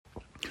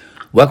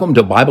Welcome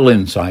to Bible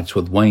Insights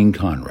with Wayne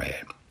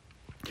Conrad.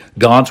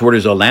 God's Word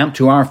is a lamp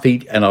to our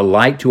feet and a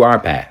light to our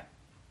path.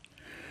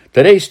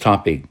 Today's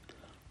topic,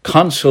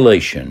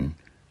 consolation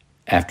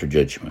after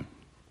judgment.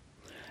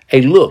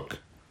 A look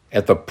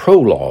at the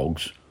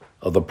prologues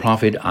of the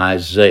prophet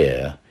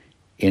Isaiah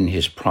in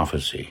his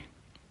prophecy.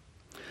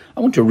 I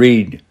want to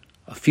read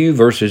a few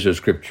verses of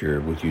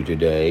Scripture with you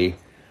today.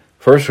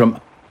 First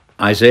from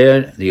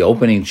Isaiah, the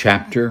opening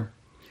chapter,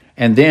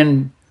 and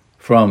then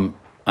from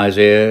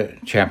Isaiah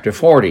chapter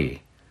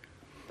 40.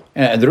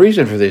 And the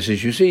reason for this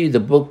is, you see,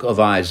 the book of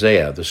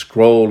Isaiah, the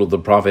scroll of the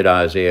prophet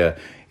Isaiah,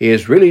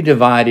 is really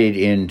divided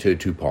into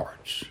two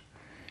parts.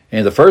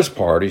 And the first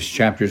part is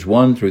chapters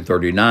 1 through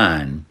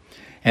 39,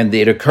 and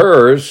it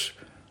occurs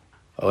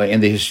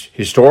in the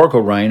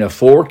historical reign of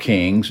 4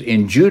 kings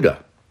in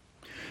Judah.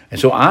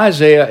 And so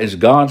Isaiah is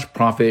God's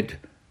prophet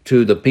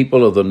to the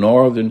people of the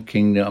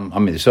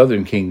the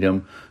southern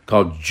kingdom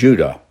called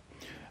Judah.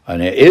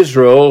 And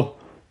Israel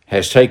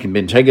has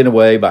been taken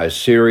away by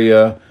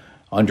Syria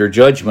under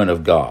judgment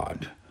of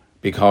God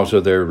because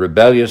of their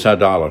rebellious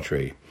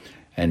idolatry.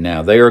 And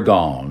now they are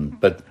gone.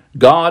 But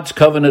God's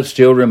covenant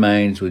still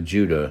remains with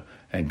Judah,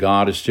 and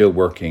God is still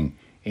working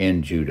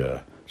in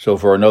Judah. So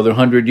for another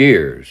 100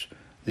 years,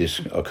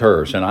 this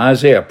occurs. And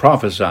Isaiah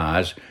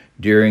prophesies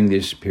during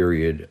this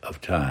period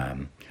of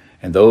time.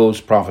 And those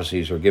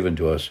prophecies are given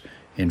to us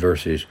in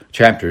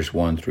chapters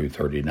 1 through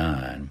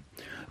 39.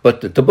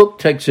 But the book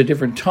takes a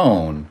different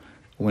tone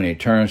when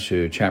it turns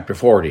to chapter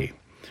 40.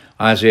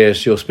 Isaiah is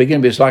still speaking,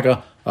 but it's like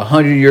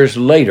 100 years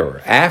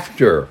later,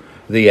 after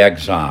the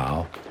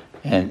exile,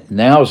 and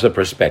now is the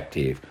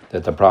perspective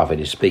that the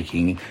prophet is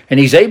speaking. And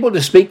he's able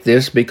to speak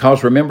this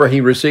because, remember, he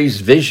receives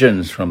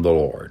visions from the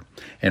Lord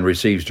and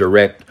receives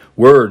direct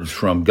words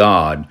from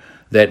God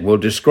that will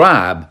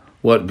describe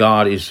what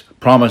God is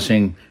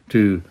promising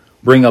to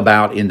bring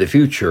about in the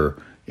future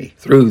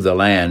through the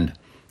land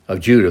of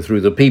Judah,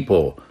 through the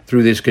people,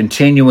 through this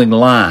continuing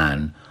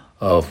line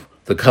of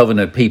the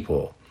covenant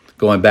people,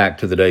 going back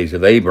to the days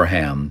of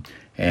Abraham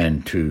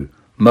and to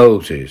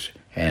Moses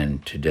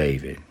and to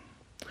David.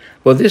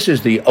 Well, this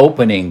is the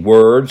opening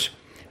words.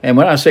 And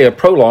when I say a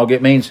prologue,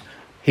 it means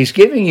he's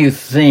giving you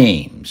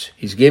themes.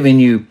 He's giving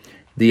you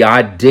the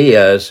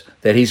ideas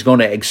that he's going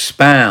to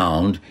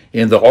expound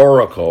in the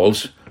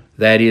oracles,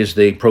 that is,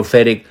 the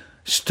prophetic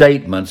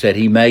statements that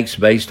he makes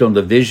based on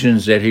the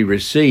visions that he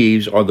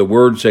receives or the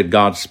words that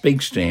God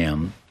speaks to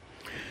him.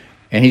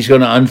 And he's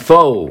going to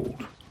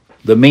unfold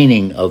the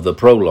meaning of the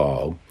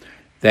prologue.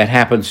 That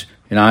happens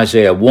in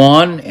Isaiah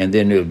 1, and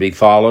then it will be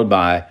followed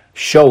by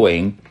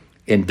showing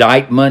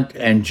indictment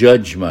and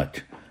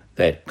judgment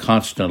that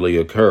constantly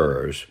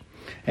occurs.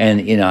 And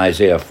in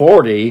Isaiah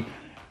 40,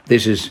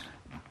 this is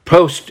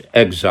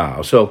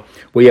post-exile. So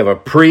we have a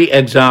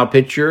pre-exile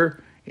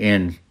picture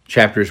in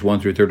chapters 1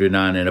 through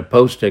 39 and a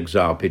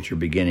post-exile picture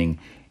beginning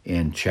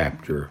in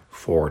chapter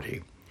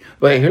 40.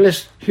 But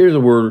let's hear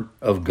the word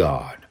of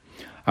God.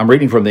 I'm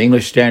reading from the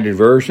English Standard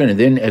Version, and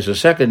then as a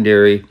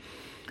secondary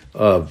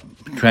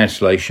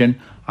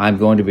translation, I'm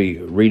going to be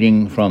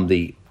reading from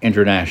the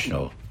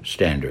International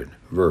Standard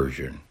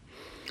Version.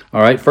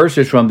 All right, first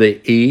is from the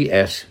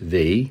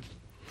ESV.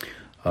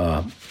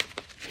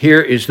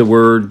 Here is the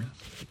word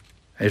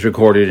as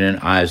recorded in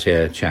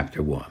Isaiah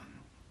chapter 1.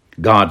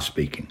 God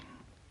speaking.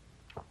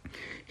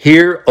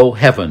 Hear, O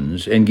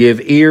heavens, and give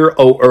ear,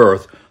 O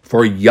earth,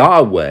 for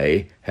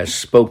Yahweh has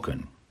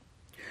spoken.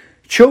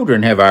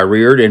 Children have I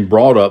reared and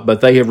brought up,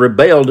 but they have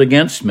rebelled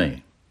against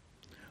me.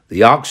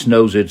 The ox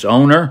knows its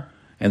owner,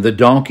 and the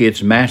donkey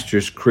its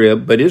master's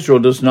crib, but Israel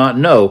does not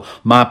know.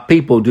 My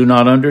people do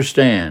not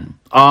understand.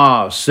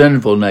 Ah,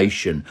 sinful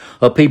nation,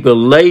 a people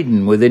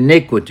laden with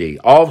iniquity,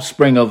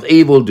 offspring of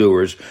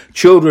evildoers,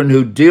 children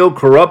who deal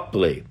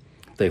corruptly.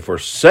 They've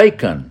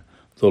forsaken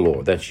the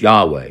Lord, that's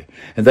Yahweh,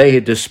 and they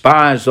had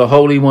despised the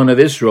Holy One of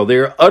Israel. They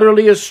are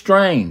utterly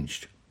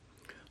estranged.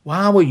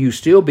 Why will you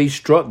still be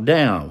struck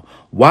down?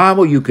 Why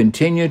will you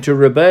continue to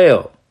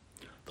rebel?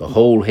 The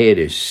whole head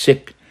is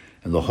sick,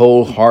 and the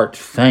whole heart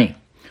faint.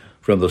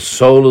 From the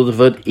sole of the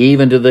foot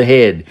even to the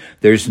head,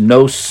 there's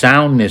no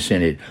soundness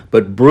in it,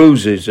 but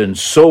bruises and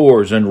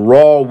sores and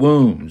raw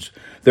wounds.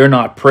 They're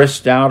not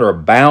pressed out or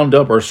bound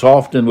up or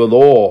softened with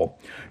oil.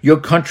 Your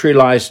country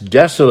lies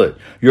desolate.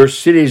 Your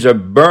cities are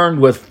burned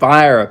with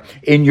fire.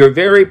 In your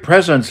very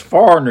presence,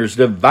 foreigners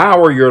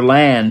devour your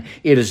land.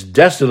 It is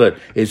desolate,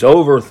 is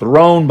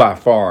overthrown by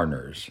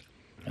foreigners.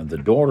 And the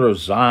daughter of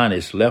Zion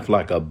is left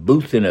like a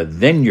booth in a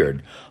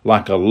vineyard,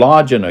 like a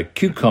lodge in a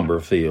cucumber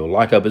field,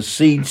 like a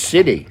besieged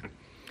city.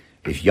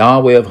 If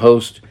Yahweh of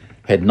hosts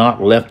had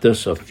not left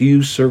us a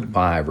few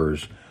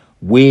survivors,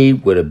 we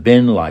would have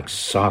been like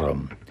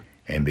Sodom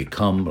and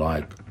become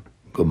like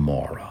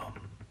Gomorrah.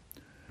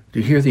 Do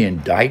you hear the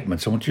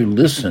indictments? I want you to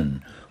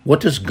listen. What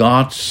does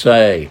God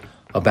say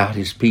about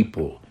his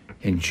people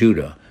in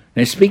Judah?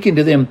 And he's speaking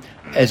to them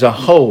as a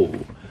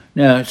whole.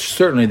 Now,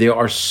 certainly there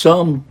are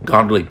some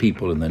godly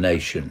people in the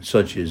nation,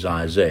 such as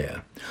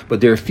Isaiah, but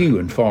they're few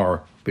and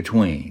far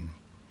between.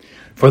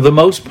 For the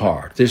most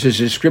part, this is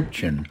a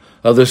description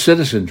of the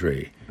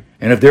citizenry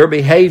and of their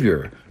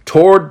behavior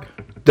toward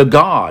the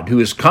God who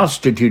has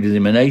constituted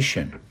them a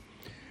nation,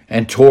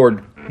 and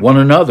toward one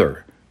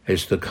another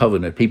as the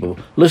covenant people.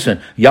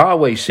 Listen,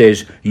 Yahweh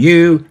says,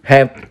 you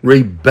have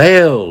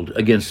rebelled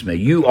against me.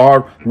 You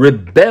are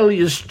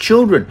rebellious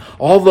children.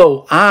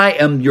 Although I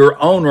am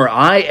your owner,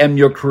 I am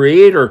your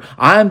creator,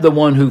 I am the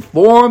one who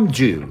formed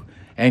you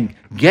and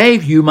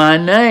gave you my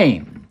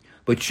name.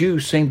 But you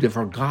seem to have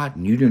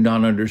forgotten. You do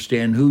not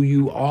understand who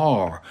you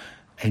are,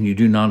 and you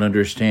do not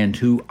understand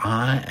who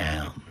I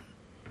am.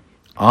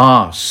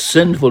 Ah,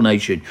 sinful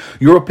nation,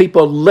 you're a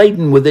people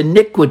laden with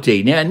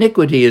iniquity. Now,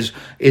 iniquity is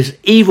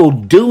evil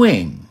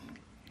doing.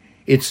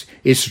 It's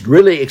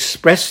really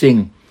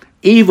expressing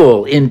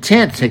evil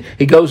intent.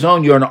 He goes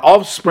on, you're an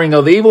offspring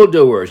of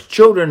evildoers,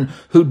 children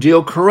who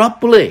deal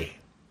corruptly.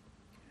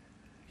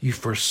 You've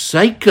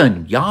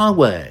forsaken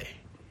Yahweh.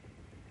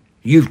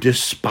 You've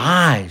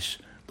despised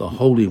the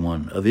Holy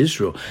One of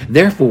Israel.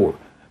 Therefore,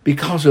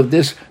 because of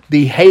this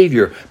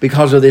behavior,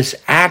 because of this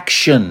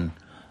action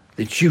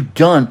that you've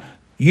done,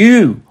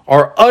 you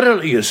are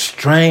utterly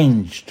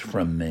estranged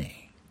from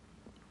me.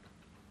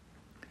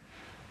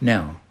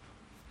 Now,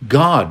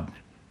 God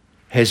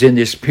has in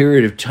this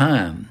period of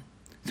time,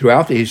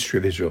 throughout the history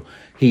of Israel,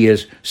 he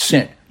has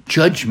sent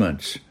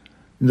judgments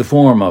in the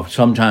form of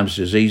sometimes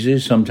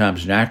diseases,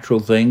 sometimes natural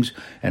things,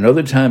 and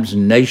other times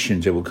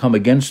nations that will come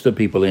against the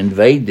people,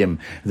 invade them.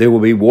 There will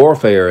be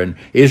warfare, and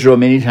Israel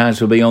many times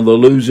will be on the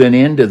losing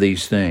end of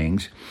these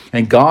things.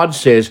 And God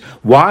says,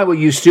 why will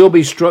you still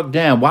be struck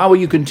down? Why will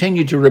you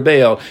continue to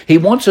rebel? He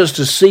wants us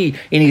to see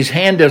in his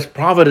hand as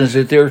providence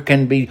that there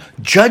can be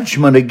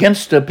judgment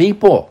against the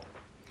people.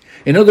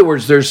 In other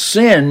words, their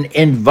sin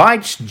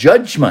invites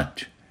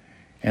judgment,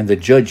 and the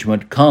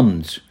judgment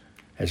comes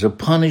as a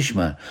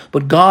punishment.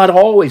 But God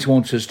always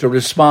wants us to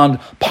respond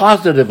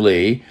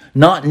positively,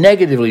 not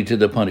negatively to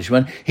the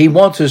punishment. He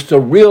wants us to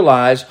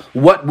realize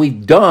what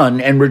we've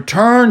done and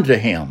return to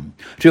him,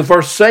 to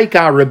forsake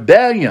our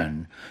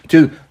rebellion,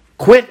 to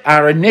quit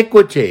our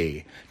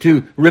iniquity,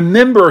 to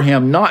remember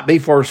him, not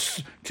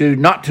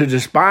to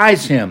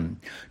despise him,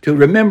 to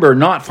remember,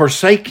 not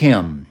forsake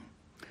him.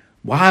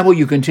 Why will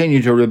you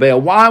continue to rebel?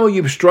 Why will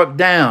you be struck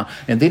down?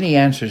 And then he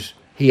answers,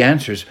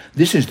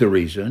 this is the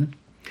reason,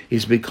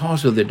 is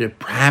because of the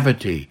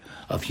depravity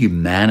of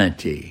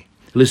humanity.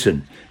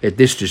 Listen, at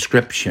this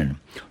description,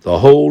 the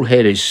whole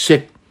head is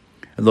sick,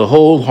 and the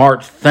whole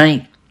heart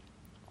faint,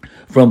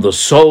 from the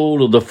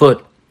sole of the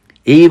foot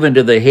even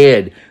to the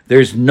head.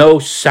 There's no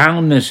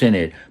soundness in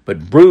it,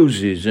 but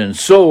bruises and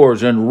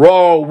sores and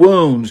raw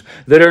wounds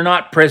that are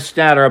not pressed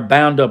out or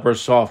bound up or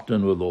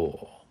softened with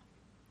oil.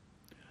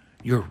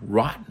 You're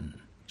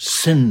rotten,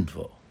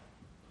 sinful,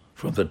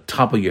 from the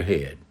top of your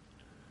head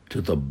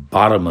to the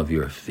bottom of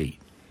your feet,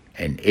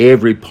 and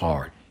every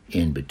part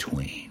in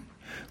between.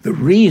 The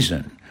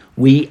reason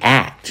we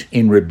act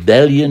in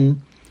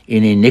rebellion,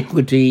 in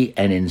iniquity,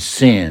 and in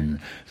sin,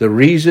 the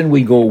reason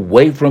we go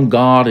away from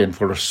God and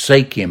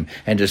forsake him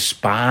and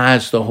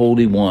despise the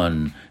Holy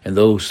One and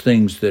those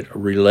things that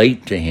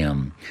relate to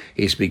him,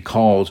 is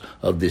because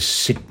of this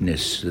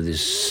sickness, of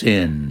this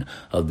sin,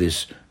 of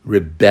this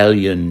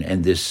rebellion,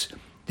 and this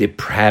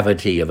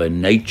depravity of a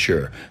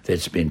nature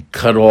that's been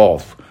cut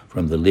off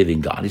from the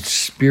living God. It's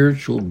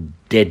spiritual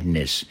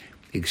deadness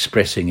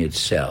expressing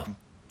itself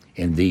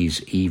in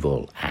these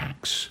evil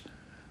acts.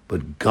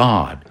 But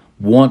God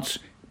wants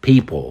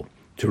people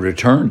to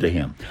return to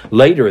him.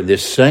 Later in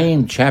this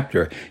same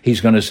chapter,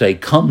 he's going to say,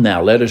 come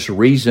now, let us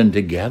reason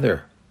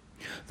together.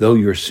 Though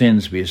your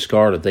sins be as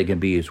scarlet, they can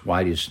be as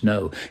white as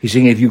snow. He's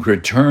saying, if you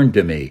return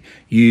to me,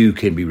 you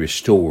can be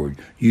restored.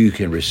 You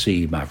can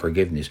receive my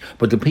forgiveness.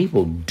 But the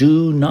people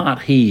do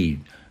not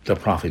heed the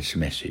prophet's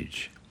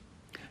message.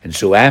 And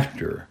so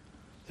after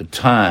the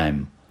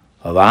time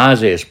of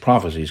Isaiah's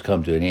prophecies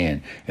come to an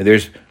end, and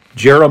there's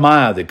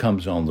Jeremiah that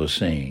comes on the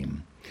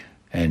scene.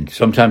 And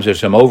sometimes there's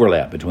some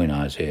overlap between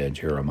Isaiah and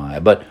Jeremiah.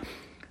 But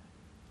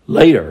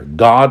later,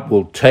 God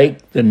will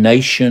take the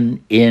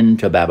nation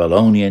into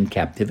Babylonian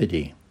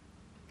captivity.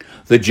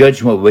 The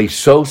judgment will be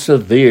so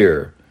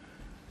severe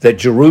that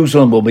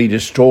Jerusalem will be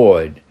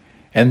destroyed.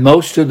 And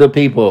most of the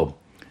people,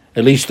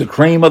 at least the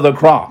cream of the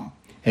crop,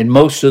 and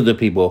most of the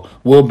people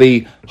will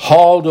be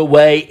hauled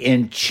away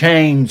in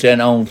chains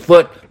and on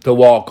foot to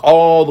walk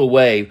all the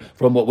way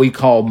from what we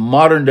call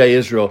modern-day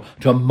Israel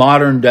to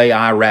modern-day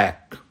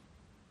Iraq.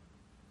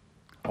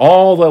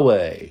 All the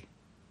way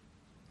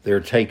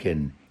they're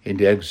taken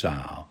into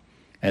exile.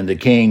 And the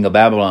king of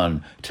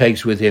Babylon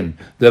takes with him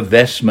the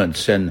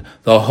vestments and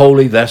the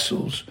holy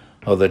vessels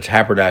of the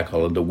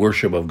tabernacle and the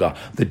worship of God.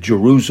 The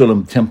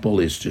Jerusalem temple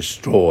is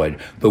destroyed.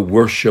 The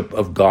worship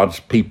of God's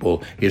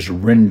people is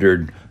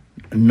rendered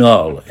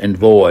null and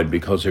void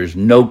because there's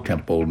no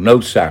temple, no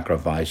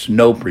sacrifice,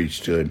 no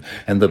priesthood,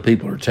 and the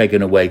people are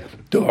taken away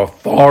to a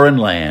foreign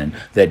land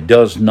that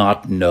does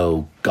not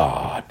know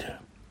God.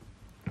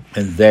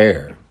 And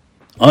there,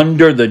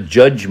 under the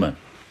judgment,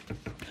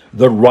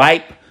 the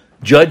ripe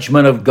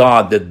judgment of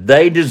God that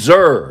they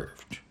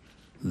deserved,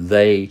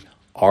 they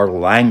are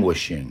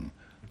languishing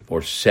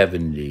for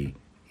 70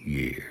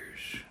 years.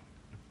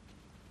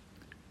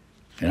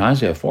 In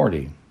Isaiah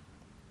 40,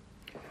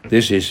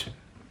 this is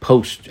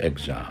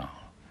post-exile,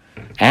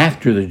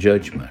 after the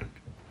judgment.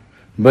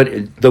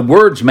 But the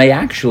words may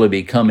actually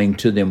be coming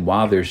to them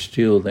while they're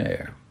still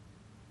there.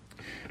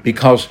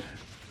 Because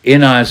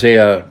in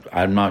Isaiah,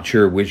 I'm not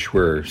sure which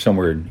were,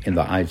 somewhere in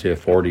the Isaiah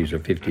 40s or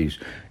 50s,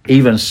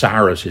 even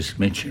Cyrus is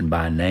mentioned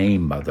by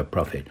name by the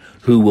prophet,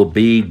 who will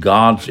be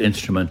God's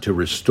instrument to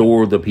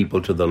restore the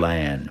people to the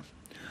land.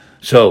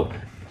 So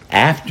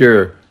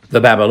after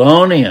the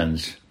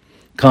Babylonians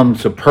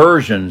comes the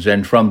Persians,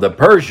 and from the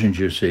Persians,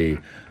 you see,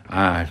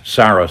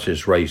 Cyrus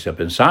is raised up,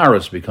 and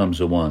Cyrus becomes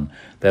the one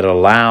that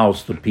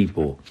allows the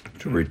people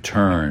to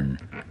return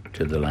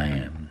to the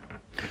land.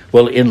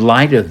 Well, in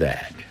light of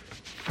that,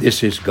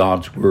 this is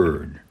God's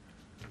word,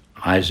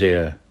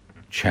 Isaiah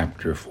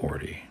chapter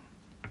 40.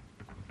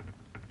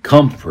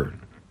 Comfort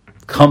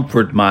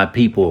my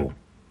people,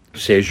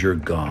 says your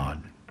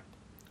God.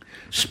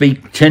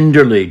 Speak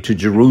tenderly to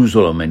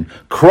Jerusalem and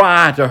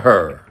cry to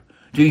her.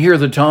 Do you hear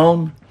the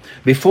tone?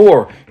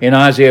 Before, in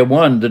Isaiah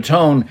 1, the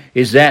tone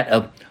is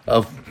that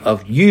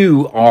of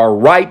you are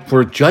ripe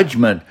for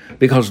judgment,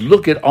 because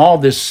look at all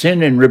this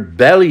sin and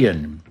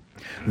rebellion.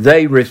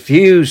 They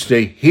refuse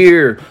to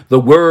hear the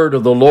word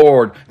of the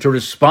Lord, to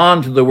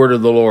respond to the word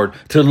of the Lord,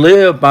 to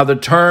live by the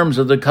terms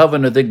of the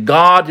covenant that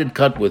God had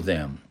cut with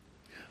them.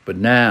 But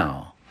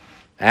now,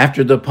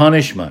 after the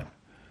punishment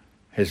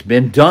has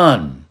been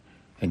done,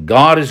 and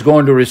God is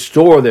going to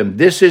restore them,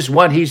 this is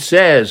what he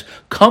says: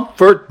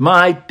 comfort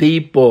my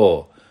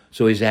people.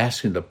 So he's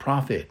asking the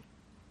prophet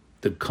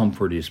to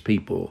comfort his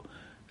people,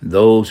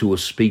 those who will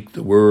speak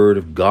the word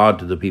of God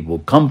to the people.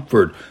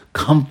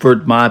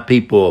 Comfort my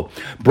people.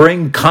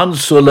 Bring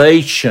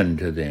consolation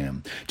to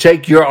them.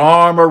 Take your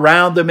arm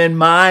around them in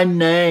my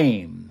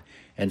name,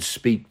 and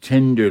speak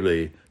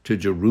tenderly to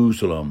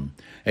Jerusalem,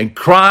 and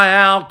cry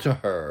out to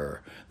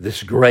her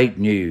this great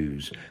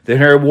news, that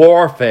her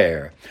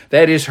warfare,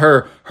 that is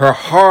her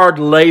hard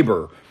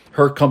labor,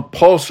 her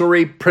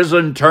compulsory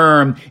prison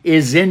term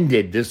is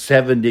ended. The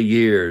 70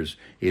 years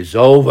is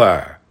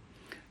over.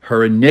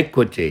 Her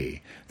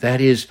iniquity, that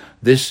is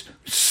this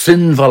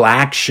sinful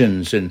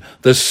actions and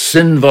the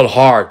sinful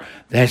heart,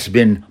 that's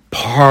been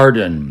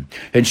pardoned.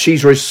 And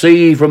she's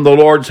received from the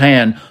Lord's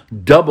hand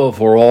double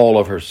for all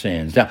of her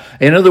sins. Now,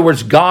 in other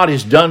words, God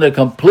has done a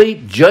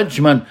complete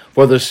judgment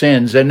for the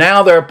sins, and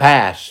now they're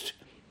past,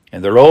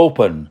 and they're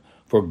open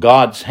for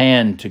God's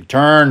hand to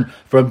turn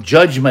from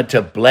judgment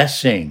to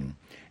blessing.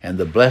 And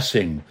the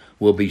blessing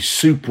will be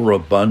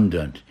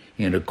superabundant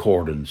in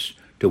accordance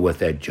to what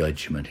that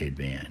judgment had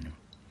been.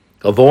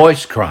 A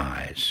voice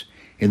cries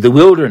in the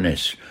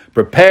wilderness,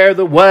 prepare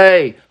the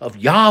way of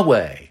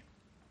Yahweh.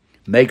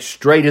 Make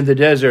straight in the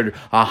desert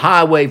a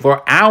highway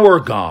for our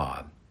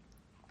God.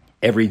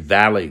 Every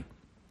valley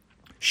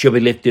shall be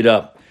lifted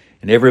up,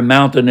 and every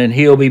mountain and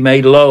hill be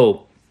made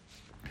low.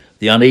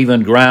 The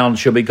uneven ground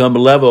shall become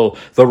level,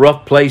 the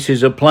rough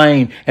places a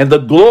plain, and the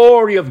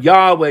glory of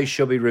Yahweh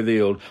shall be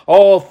revealed.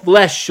 All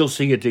flesh shall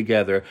see it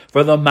together,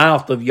 for the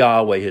mouth of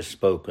Yahweh has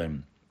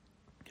spoken.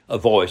 A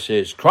voice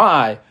says,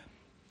 cry.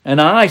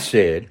 And I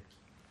said,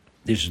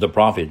 this is the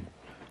prophet,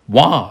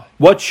 why?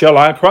 What shall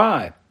I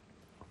cry?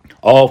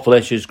 All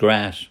flesh is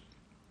grass.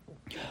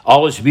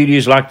 All its beauty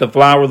is like the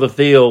flower of the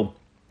field.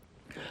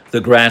 The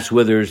grass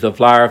withers, the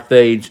flower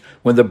fades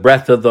when the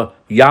breath of the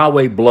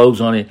Yahweh blows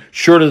on it.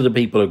 Surely the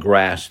people are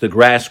grass. The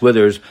grass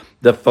withers,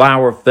 the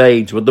flower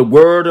fades, but the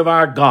word of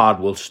our God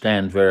will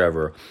stand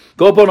forever.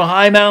 Go up on a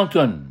high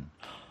mountain,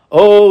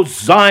 O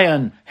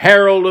Zion,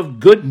 herald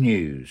of good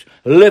news.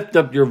 Lift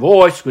up your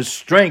voice with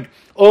strength.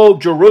 O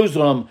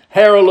Jerusalem,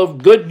 herald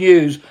of good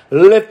news.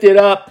 Lift it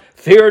up.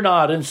 Fear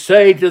not, and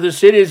say to the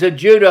cities of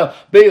Judah,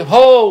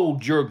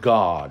 behold your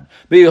God.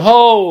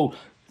 Behold,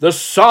 the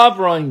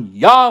sovereign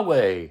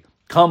Yahweh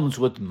comes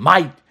with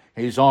might.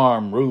 His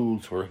arm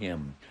rules for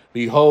him.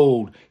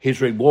 Behold,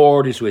 his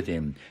reward is with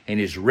him, and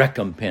his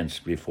recompense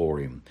before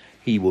him.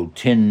 He will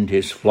tend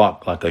his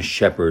flock like a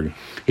shepherd.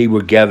 He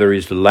will gather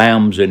his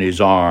lambs in his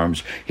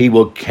arms. He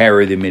will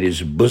carry them in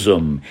his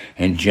bosom,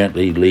 and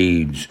gently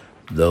leads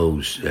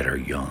those that are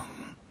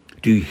young.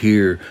 Do you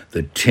hear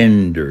the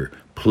tender,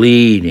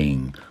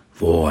 pleading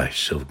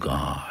voice of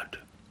God?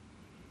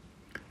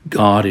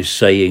 God is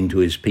saying to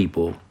his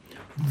people,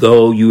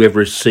 though you have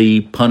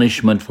received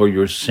punishment for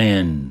your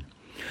sin,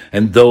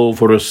 and though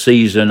for a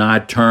season I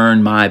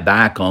turned my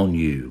back on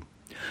you,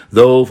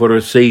 though for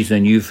a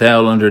season you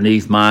fell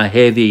underneath my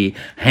heavy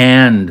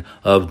hand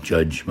of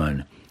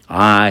judgment,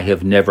 I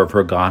have never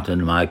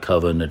forgotten my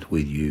covenant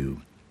with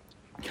you.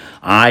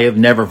 I have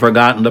never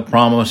forgotten the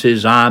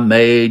promises I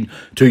made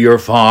to your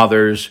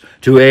fathers,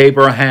 to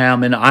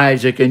Abraham and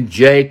Isaac and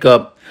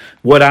Jacob,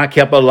 what I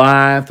kept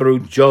alive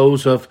through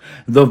Joseph,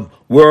 the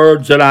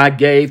words that I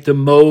gave to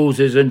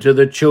Moses and to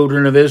the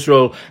children of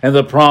Israel, and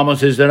the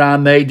promises that I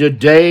made to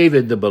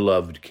David, the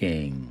beloved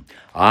king.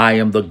 I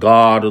am the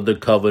God of the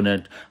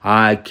covenant.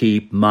 I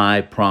keep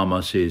my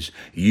promises.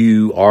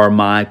 You are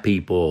my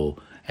people,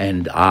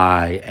 and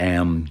I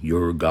am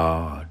your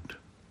God.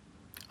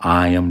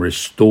 I am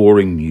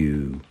restoring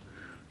you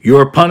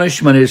Your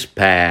punishment is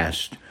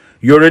past.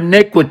 Your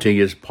iniquity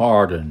is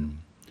pardoned.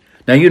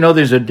 Now, you know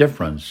there's a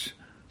difference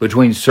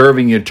between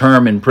serving your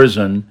term in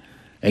prison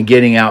and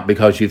getting out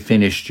because you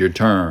finished your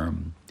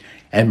term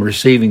and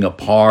receiving a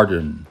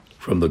pardon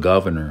from the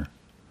governor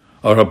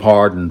or a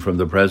pardon from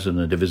the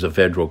president if it's a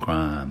federal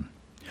crime.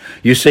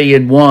 You see,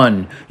 in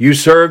one, you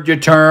served your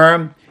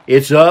term,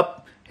 it's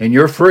up, and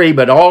you're free,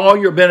 but all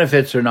your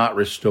benefits are not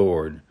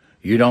restored.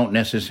 You don't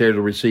necessarily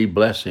receive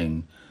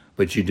blessing,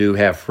 but you do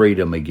have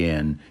freedom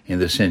again in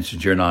the sense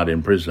that you're not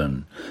in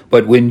prison.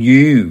 But when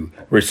you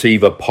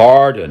receive a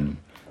pardon,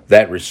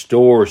 that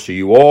restores to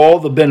you all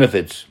the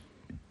benefits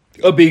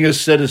of being a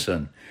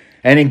citizen.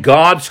 And in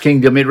God's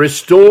kingdom, it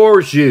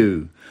restores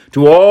you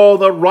to all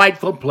the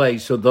rightful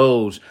place of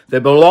those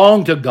that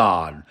belong to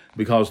God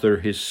because they're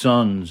his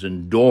sons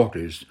and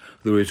daughters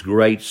through his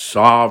great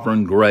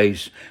sovereign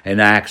grace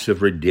and acts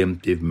of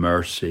redemptive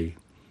mercy.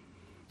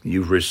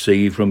 You've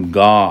received from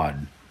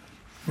God,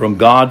 from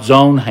God's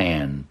own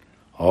hand,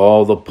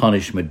 all the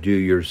punishment due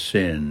your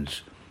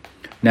sins.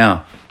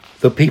 Now,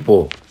 the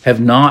people have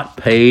not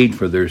paid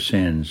for their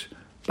sins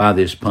by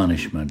this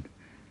punishment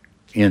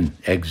in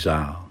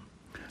exile.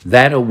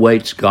 That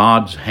awaits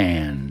God's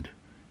hand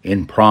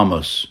in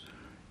promise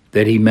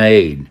that he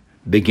made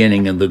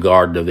beginning in the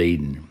Garden of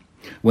Eden,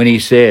 when he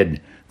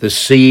said, the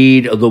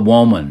seed of the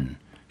woman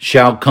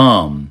shall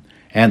come,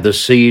 and the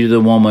seed of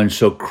the woman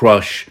shall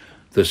crush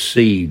the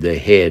seed, the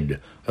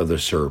head of the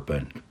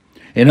serpent.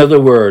 In other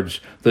words,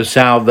 the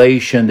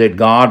salvation that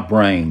God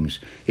brings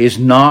is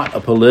not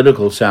a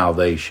political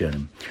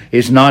salvation.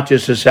 It's not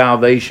just a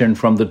salvation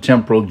from the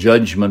temporal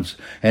judgments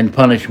and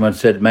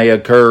punishments that may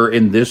occur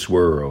in this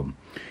world.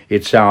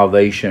 It's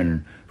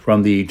salvation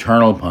from the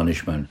eternal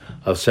punishment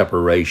of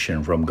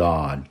separation from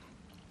God.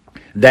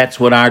 That's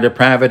what our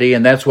depravity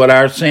and that's what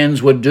our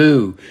sins would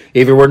do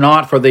if it were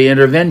not for the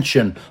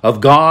intervention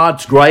of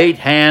God's great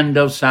hand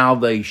of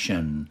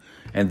salvation.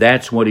 And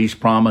that's what he's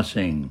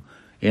promising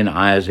in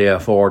Isaiah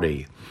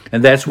 40.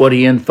 And that's what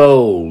he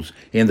unfolds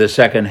in the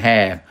second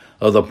half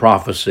of the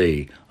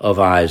prophecy of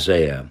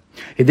Isaiah.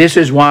 This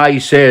is why he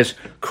says,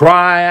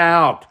 cry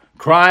out,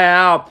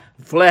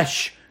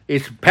 flesh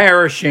is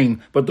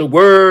perishing, but the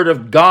word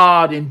of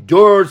God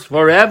endures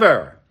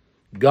forever.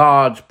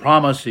 God's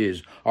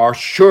promises are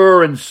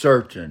sure and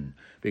certain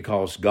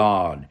because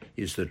God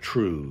is the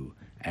true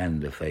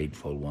and the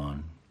faithful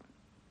one.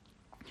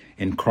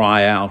 And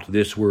cry out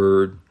this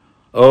word,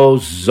 O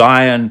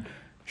Zion,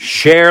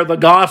 share the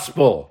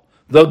gospel,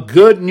 the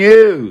good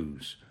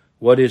news.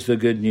 What is the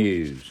good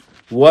news?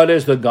 What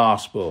is the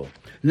gospel?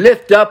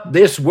 Lift up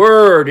this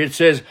word. It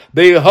says,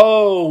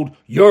 behold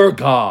your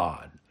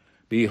God.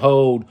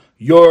 Behold,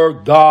 your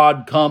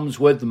God comes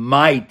with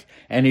might,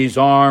 and his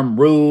arm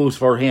rules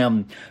for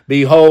him.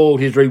 Behold,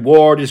 his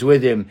reward is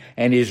with him,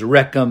 and his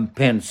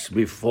recompense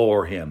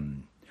before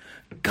him.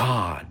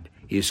 God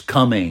is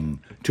coming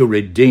to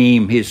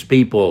redeem his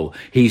people.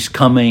 He's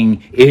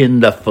coming in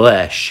the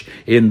flesh,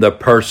 in the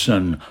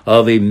person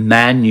of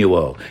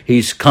Emmanuel.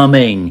 He's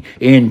coming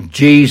in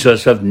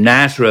Jesus of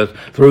Nazareth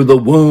through the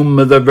womb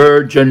of the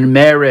Virgin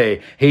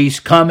Mary. He's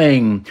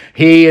coming.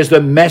 He is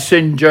the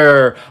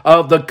messenger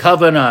of the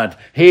covenant.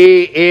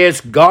 He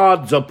is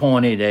God's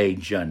appointed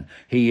agent.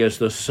 He is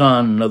the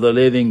Son of the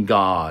living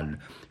God.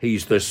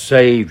 He's the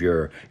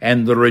Savior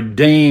and the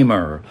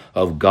Redeemer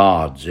of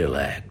God's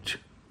elect.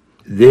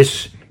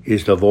 This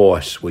is the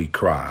voice we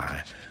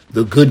cry.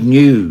 The good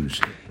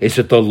news is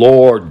that the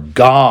Lord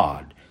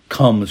God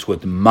comes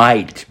with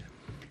might.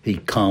 He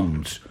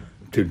comes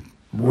to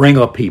bring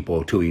a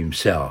people to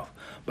himself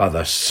by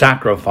the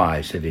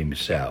sacrifice of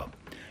himself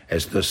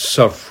as the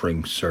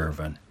suffering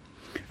servant.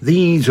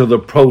 These are the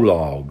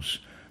prologues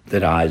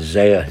that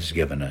Isaiah has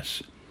given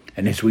us.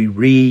 And as we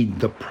read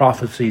the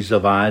prophecies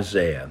of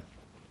Isaiah,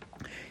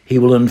 he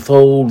will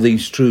unfold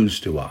these truths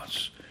to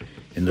us.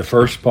 In the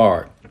first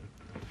part,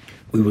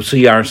 we will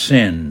see our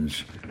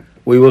sins.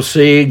 We will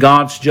see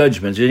God's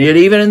judgments. And yet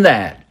even in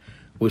that,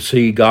 we'll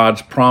see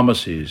God's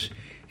promises,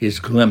 his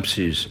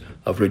glimpses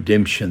of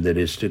redemption that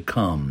is to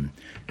come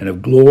and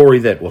of glory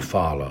that will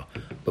follow.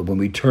 But when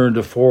we turn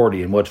to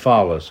 40 and what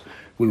follows,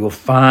 we will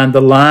find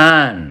the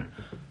line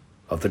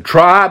of the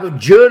tribe of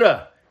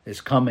Judah is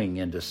coming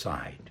into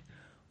sight.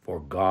 For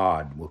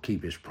God will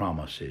keep his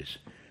promises,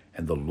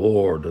 and the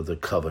Lord of the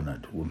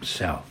covenant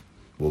himself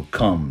will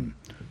come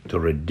to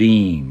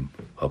redeem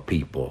a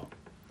people.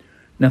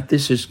 Now,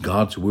 this is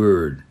God's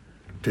word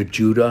to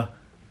Judah,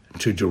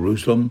 to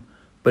Jerusalem,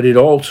 but it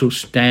also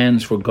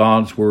stands for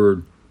God's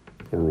word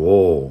for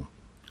all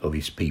of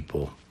his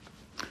people.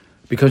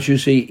 Because you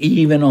see,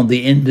 even on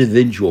the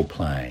individual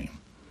plane,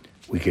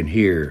 we can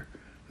hear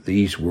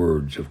these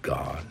words of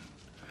God.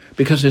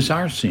 Because it's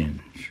our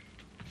sins,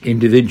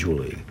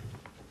 individually,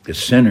 the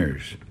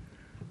sinners,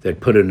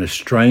 that put an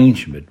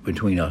estrangement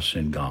between us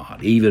and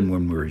God, even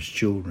when we're his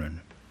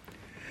children.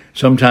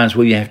 Sometimes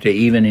we have to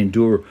even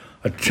endure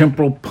a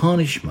temporal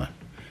punishment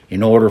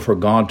in order for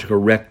God to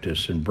correct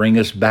us and bring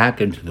us back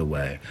into the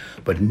way.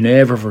 But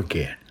never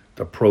forget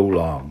the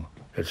prologue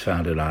that's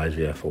found in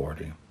Isaiah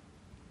 40.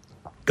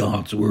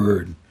 God's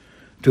word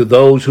to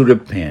those who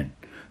repent.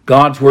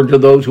 God's word to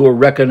those who will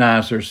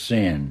recognize their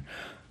sin.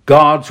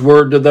 God's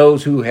word to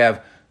those who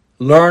have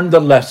learned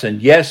the lesson.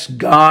 Yes,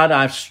 God,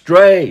 I've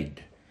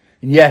strayed.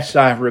 Yes,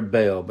 I've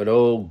rebelled. But,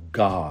 oh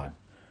God,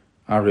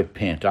 I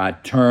repent. I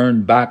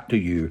turn back to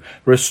you.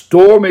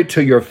 Restore me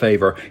to your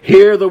favor.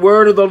 Hear the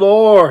word of the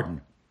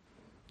Lord.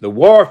 The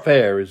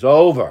warfare is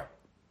over.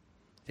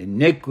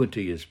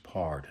 Iniquity is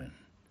pardoned.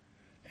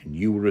 And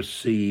you will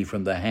receive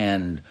from the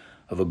hand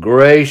of a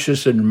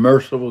gracious and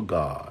merciful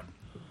God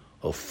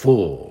a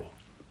full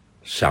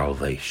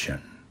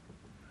salvation.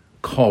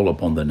 Call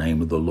upon the name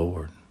of the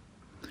Lord.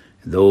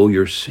 Though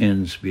your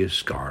sins be as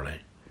scarlet,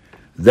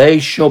 they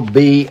shall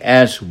be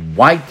as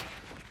white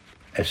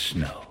as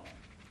snow.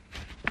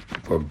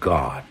 For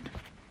God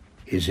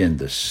is in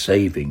the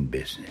saving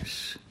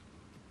business.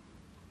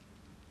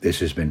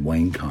 This has been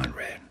Wayne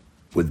Conrad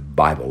with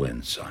Bible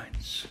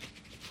Insights.